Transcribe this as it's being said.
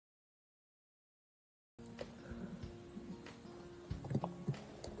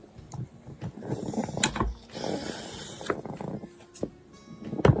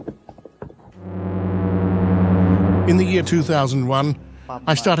year 2001,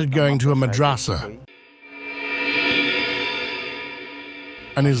 I started going to a Madrasa,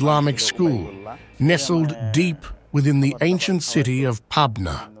 an Islamic school nestled deep within the ancient city of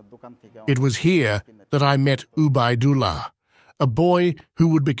Pabna. It was here that I met Ubaidullah, a boy who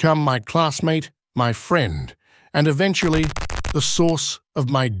would become my classmate, my friend, and eventually the source of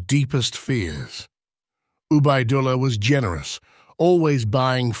my deepest fears. Ubaidullah was generous, always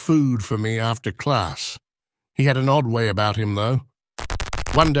buying food for me after class. He had an odd way about him, though.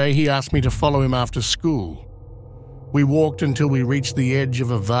 One day he asked me to follow him after school. We walked until we reached the edge of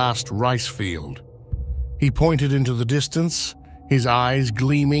a vast rice field. He pointed into the distance, his eyes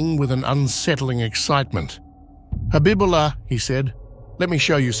gleaming with an unsettling excitement. "Habibullah," he said, "let me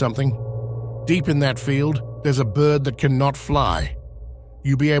show you something. Deep in that field, there's a bird that cannot fly.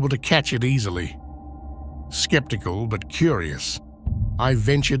 You'll be able to catch it easily." Skeptical but curious, I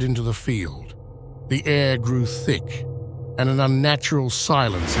ventured into the field. The air grew thick, and an unnatural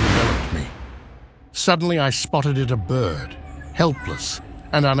silence enveloped me. Suddenly I spotted it a bird, helpless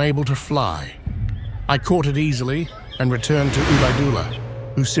and unable to fly. I caught it easily and returned to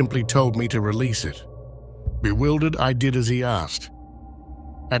Ubaidullah, who simply told me to release it. Bewildered, I did as he asked.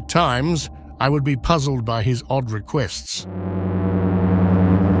 At times, I would be puzzled by his odd requests.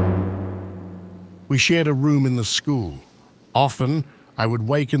 We shared a room in the school. Often, I would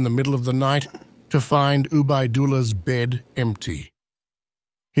wake in the middle of the night to find Ubaidullah's bed empty.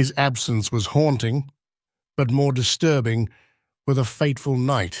 His absence was haunting, but more disturbing were the fateful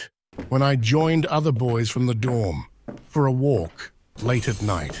night when I joined other boys from the dorm for a walk late at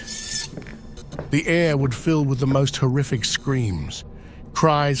night. The air would fill with the most horrific screams,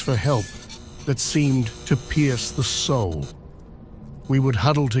 cries for help that seemed to pierce the soul. We would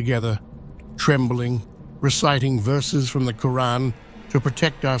huddle together, trembling, reciting verses from the Quran to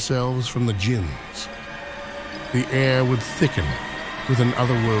protect ourselves from the jinns. The air would thicken with an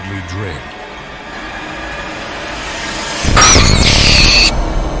otherworldly dread.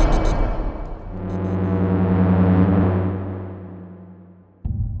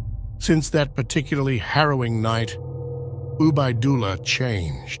 Since that particularly harrowing night, Ubaidullah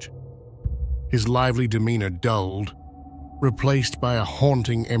changed. His lively demeanor dulled, replaced by a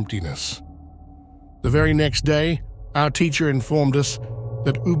haunting emptiness. The very next day, our teacher informed us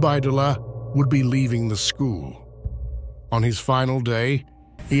that Ubaidullah would be leaving the school. On his final day,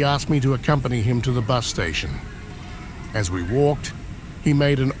 he asked me to accompany him to the bus station. As we walked, he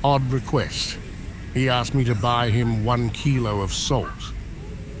made an odd request. He asked me to buy him 1 kilo of salt.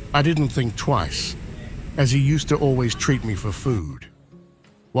 I didn't think twice, as he used to always treat me for food.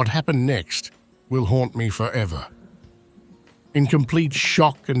 What happened next will haunt me forever. In complete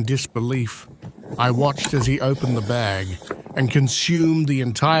shock and disbelief, I watched as he opened the bag and consumed the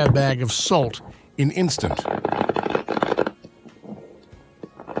entire bag of salt in an instant.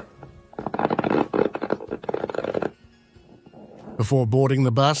 Before boarding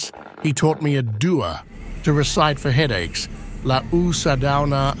the bus, he taught me a dua to recite for headaches, La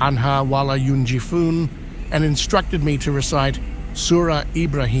Usadawna Anha Wala Yunjifun, and instructed me to recite Surah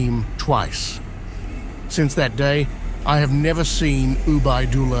Ibrahim twice. Since that day, I have never seen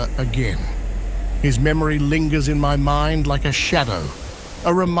Ubaidullah again. His memory lingers in my mind like a shadow,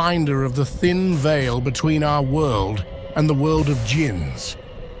 a reminder of the thin veil between our world and the world of jinns.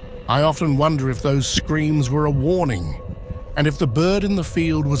 I often wonder if those screams were a warning, and if the bird in the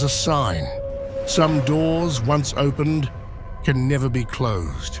field was a sign. Some doors, once opened, can never be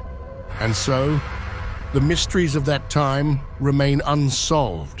closed. And so, the mysteries of that time remain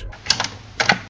unsolved.